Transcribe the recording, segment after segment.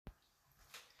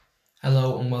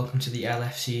Hello and welcome to the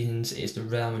LF Seasons. It's the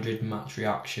Real Madrid match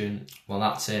reaction. Well,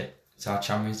 that's it. It's our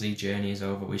Champions League journey is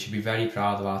over. We should be very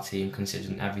proud of our team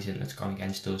considering everything that's gone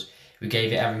against us. We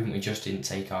gave it everything, we just didn't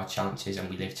take our chances and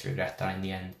we lived to regret that in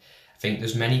the end. I think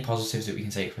there's many positives that we can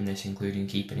take from this, including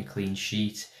keeping a clean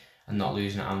sheet and not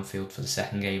losing at Anfield for the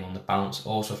second game on the bounce.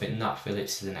 Also, I think Nat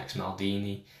Phillips to the next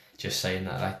Maldini. Just saying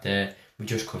that right there. We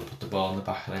just couldn't put the ball in the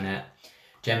back of the net.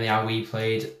 Generally how we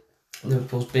played,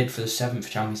 Liverpool's bid for the 7th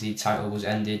Champions League title was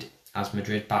ended as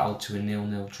Madrid battled to a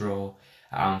 0-0 draw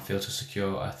at Anfield to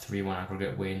secure a 3-1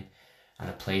 aggregate win and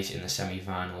a place in the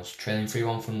semi-finals. Trailing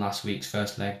 3-1 from last week's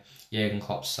first leg, Jurgen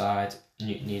Klopp's side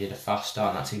needed a fast start,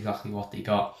 and that's exactly what they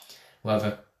got.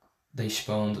 However, they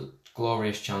spawned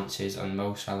glorious chances and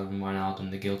Mo Salah and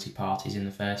Wijnaldum the guilty parties in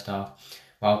the first half.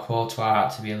 While Courtois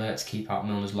had to be alert to keep out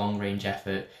Milner's long-range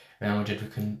effort, Real Madrid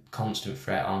were a constant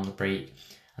threat on the break,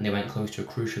 and they went close to a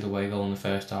crucial away goal in the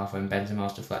first half when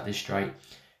Benzema's deflected strike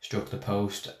struck the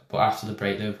post. But after the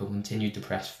break, Liverpool continued to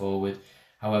press forward.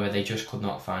 However, they just could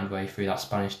not find a way through that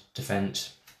Spanish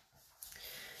defence.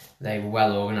 They were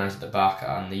well organised at the back,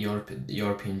 and the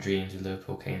European dreams of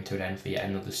Liverpool came to an end for yet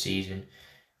another season.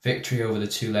 Victory over the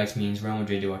two legs means Real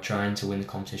Madrid, who are trying to win the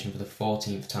competition for the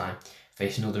 14th time,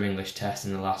 face another English test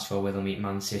in the last four where they'll meet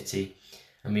Man City.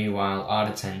 And meanwhile,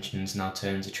 our attentions now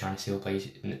turn to trying to seal place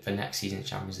for next season's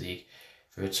Champions League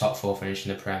for a top four finish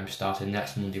in the Prem, starting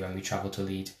next Monday when we travel to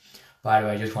Leeds. By the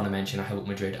way, I just want to mention I hope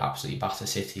Madrid absolutely batter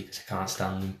City because I can't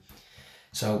stand them.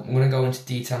 So I'm going to go into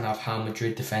detail now of how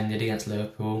Madrid defended against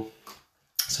Liverpool.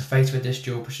 So faced with this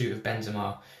dual pursuit of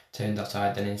Benzema, turned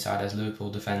outside then inside as Liverpool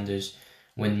defenders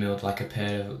windmilled like a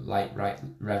pair of light right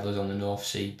revellers on the North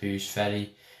Sea booze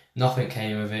ferry. Nothing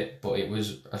came of it, but it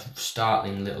was a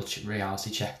startling little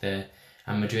reality check there,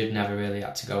 and Madrid never really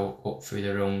had to go up through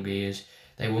their own gears.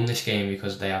 They won this game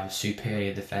because they have a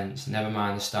superior defence, never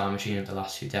mind the star machine of the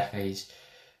last 2 decades.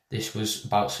 This was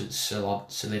about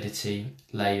solidity,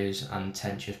 layers and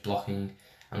tenacious blocking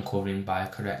and covering by a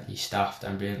correctly staffed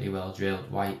and brilliantly well drilled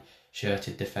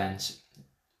white-shirted defence.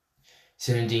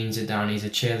 Zinedine Zidane is a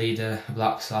cheerleader, a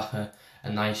black slapper, a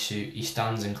nice suit. He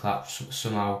stands and claps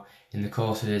somehow. In the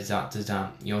course of his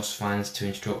Zidane, he also finds to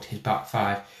instruct his back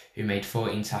five, who made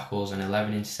 14 tackles and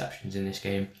 11 interceptions in this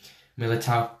game.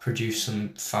 Militao produced some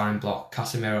fine block.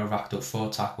 Casemiro racked up 4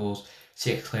 tackles,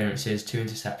 6 clearances, 2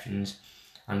 interceptions,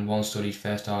 and 1 studied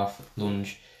first half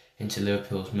lunge into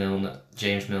Liverpool's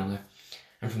James Milner.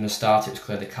 And from the start, it was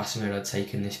clear that Casemiro had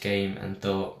taken this game and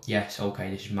thought, yes,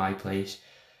 okay, this is my place.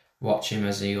 Watch him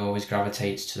as he always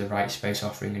gravitates to the right space,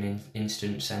 offering an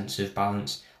instant sense of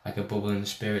balance, like a bubble in the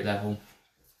spirit level,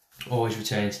 always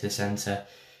returning to the centre.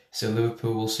 So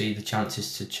Liverpool will see the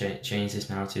chances to change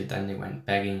this narrative, then they went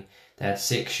begging. They had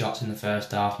 6 shots in the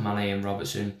first half. Mane and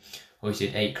Robertson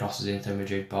hoisted 8 crosses into the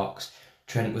Madrid box.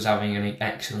 Trent was having an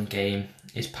excellent game.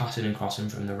 His passing and crossing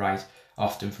from the right,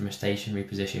 often from a stationary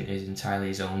position, is entirely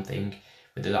his own thing,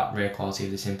 with that rare quality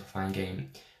of the simplifying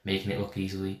game, making it look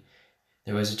easily.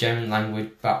 There was a genuine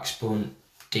languid backspun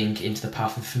dink into the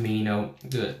path of Firmino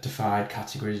that defied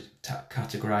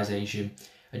categorisation,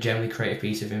 a generally creative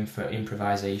piece of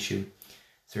improvisation.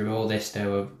 Through all this, there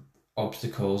were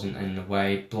obstacles and in the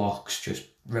way, blocks, just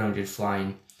rounded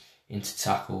flying into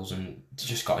tackles, and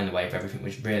just got in the way of everything,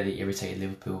 which really irritated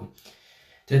Liverpool.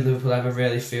 Did Liverpool ever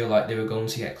really feel like they were going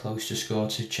to get close to score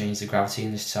to change the gravity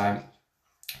in this time?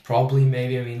 Probably,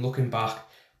 maybe. I mean, looking back,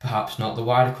 perhaps not. The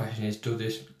wider question is,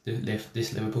 does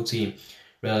this Liverpool team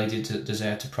really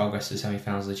deserve to progress to the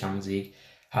semi-finals of the Champions League?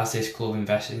 Has this club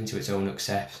invested into its own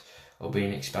success or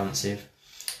being expansive?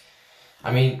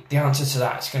 I mean, the answer to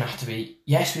that is going to have to be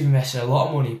yes. We've invested a lot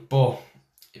of money, but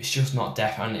it's just not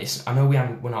definite. I know we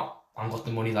haven't got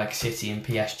the money like City and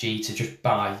PSG to just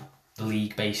buy the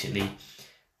league basically,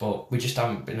 but we just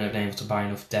haven't been able to buy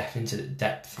enough depth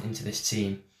into this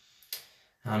team.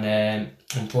 And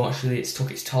unfortunately, it's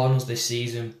took its toll on us this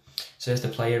season. So as the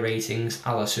player ratings,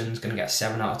 Alisson's going to get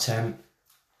 7 out of 10.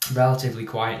 Relatively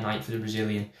quiet night for the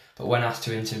Brazilian, but when asked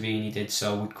to intervene, he did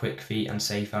so with quick feet and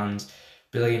safe hands.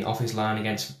 Brilliant off his line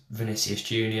against Vinicius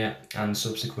Jr. and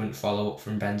subsequent follow-up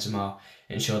from Benzema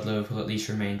ensured Liverpool at least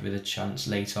remained with a chance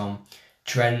late on.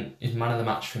 Trent is man of the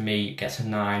match for me, gets a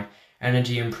 9.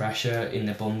 Energy and pressure in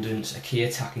abundance, a key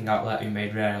attacking outlet who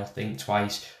made Real think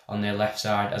twice on their left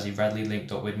side as he readily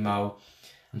linked up with Mo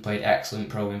and played excellent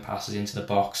probing passes into the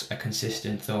box, a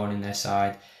consistent thorn in their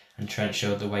side, and Trent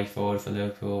showed the way forward for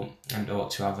Liverpool and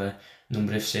ought to have a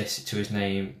number of assists to his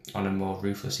name on a more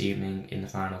ruthless evening in the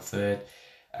final third.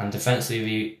 And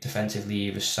defensively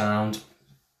he was sound.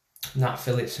 Nat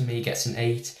Phillips for me gets an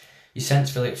 8. You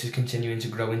sense Phillips is continuing to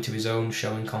grow into his own,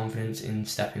 showing confidence in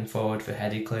stepping forward for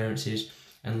headed clearances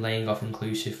and laying off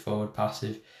inclusive forward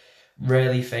passes.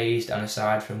 Rarely phased, and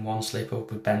aside from one slip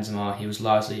up with Benzema, he was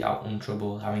largely out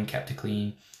untroubled, having kept it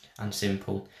clean and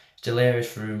simple. Still areas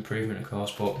for improvement, of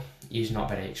course, but he's not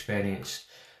very experienced,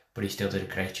 but he still did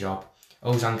a great job.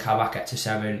 Ozan Kabak at to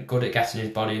 7, good at getting his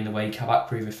body in the way. Kabak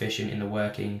proved efficient in the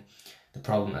working the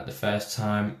problem at the first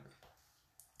time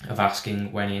of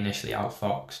asking when he initially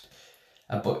outfoxed.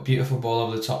 A beautiful ball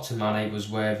over the top to Mane was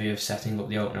worthy of setting up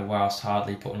the opener whilst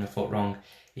hardly putting a foot wrong.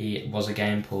 He was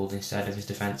again pulled instead of his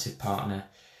defensive partner.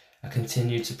 A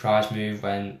continued surprise move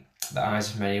when the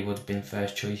eyes of many would have been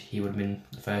first choice. He would have been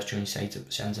the first choice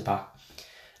centre back.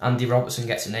 Andy Robertson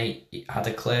gets an 8. He had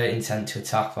a clear intent to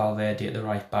attack Valverde at the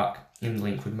right back in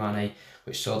link with Mane,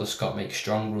 which saw the Scot make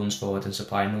strong runs forward and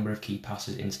supply a number of key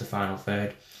passes into the final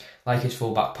third. Like his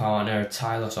full-back partner, a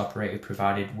tireless operator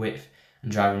provided width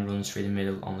and driving runs through the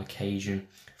middle on occasion,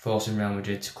 forcing Real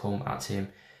Madrid to come at him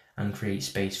and create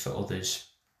space for others.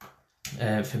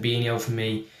 Fabinho, for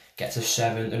me, gets a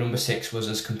 7. The number 6 was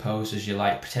as composed as you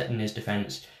like, protecting his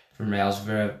defence from Real's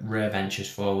rare ventures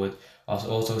forward, whilst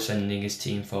also sending his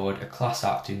team forward. A class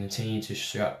act who continued to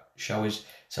show his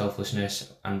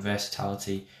selflessness and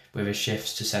versatility with his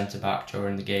shifts to centre-back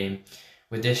during the game.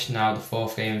 With this now the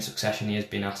 4th game in succession he has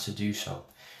been asked to do so.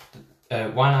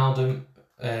 Wijnaldum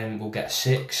will get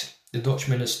 6. The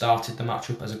Dutchman has started the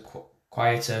matchup as a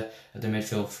quieter of the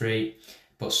midfield 3,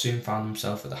 but soon found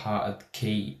himself at the heart of the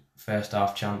key first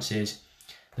half chances.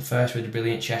 The first with a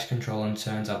brilliant chest control and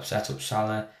turns up set up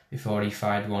Salah before he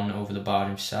fired one over the bar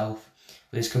himself.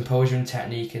 With his composure and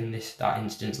technique in that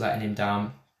instance letting him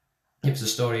down, it was the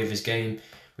story of his game,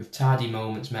 with tardy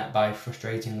moments met by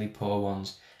frustratingly poor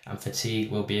ones, and fatigue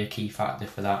will be a key factor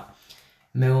for that.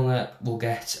 Milner will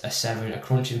get a 7. A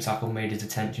crunching tackle made his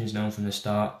attentions known from the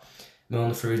start.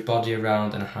 Milner threw his body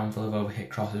around and a handful of overhit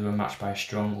crosses were matched by a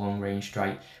strong long-range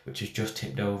strike which was just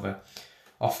tipped over.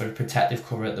 Offered protective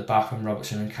cover at the back when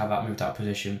Robertson and Kabak moved out of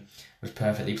position, was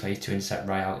perfectly placed to intercept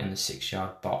Real in the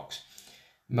 6-yard box.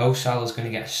 Mo Salah's going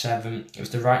to get a 7. It was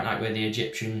the right night where the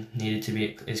Egyptian needed to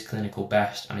be at his clinical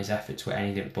best and his efforts were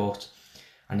anything but,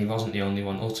 and he wasn't the only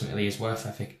one. Ultimately his worth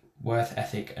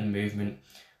ethic and movement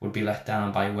would be let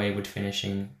down by wayward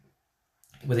finishing,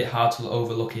 with it hard to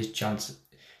overlook his chance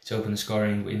to open the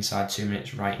scoring inside 2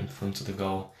 minutes right in front of the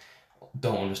goal.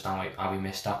 Don't understand how we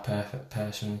missed that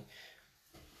personally.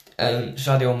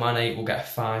 Sadio Mane will get a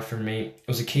 5 from me. It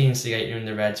was a key instigator in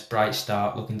the Reds' bright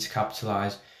start, looking to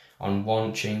capitalise on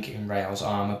one chink in Real's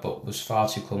armour, but was far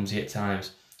too clumsy at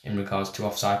times in regards to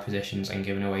offside positions and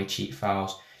giving away cheap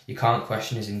fouls. You can't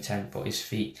question his intent, but his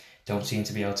feet don't seem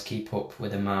to be able to keep up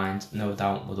with a mind no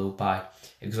doubt muddled by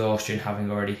exhaustion,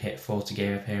 having already hit 40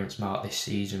 game appearance mark this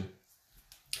season.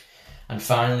 And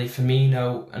finally,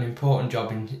 Firmino's going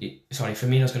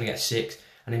to get 6.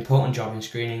 An important job in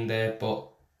screening there, but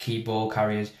key ball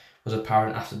carriers was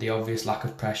apparent after the obvious lack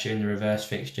of pressure in the reverse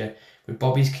fixture, with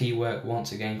Bobby's key work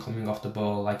once again coming off the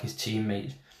ball like his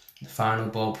teammates. The final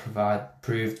ball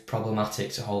proved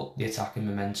problematic to halt the attacking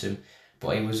momentum,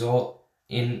 but he was all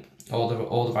in all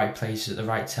the right places at the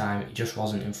right time. He just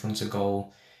wasn't in front of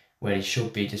goal where he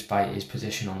should be despite his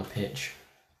position on the pitch.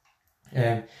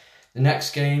 The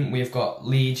next game we've got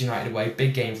Leeds United away,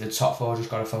 big game for the top 4, just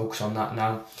got to focus on that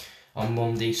now on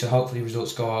Monday, so hopefully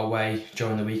results go our way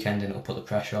during the weekend and it'll put the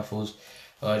pressure off us.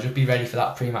 Just be ready for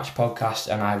that pre-match podcast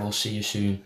and I will see you soon.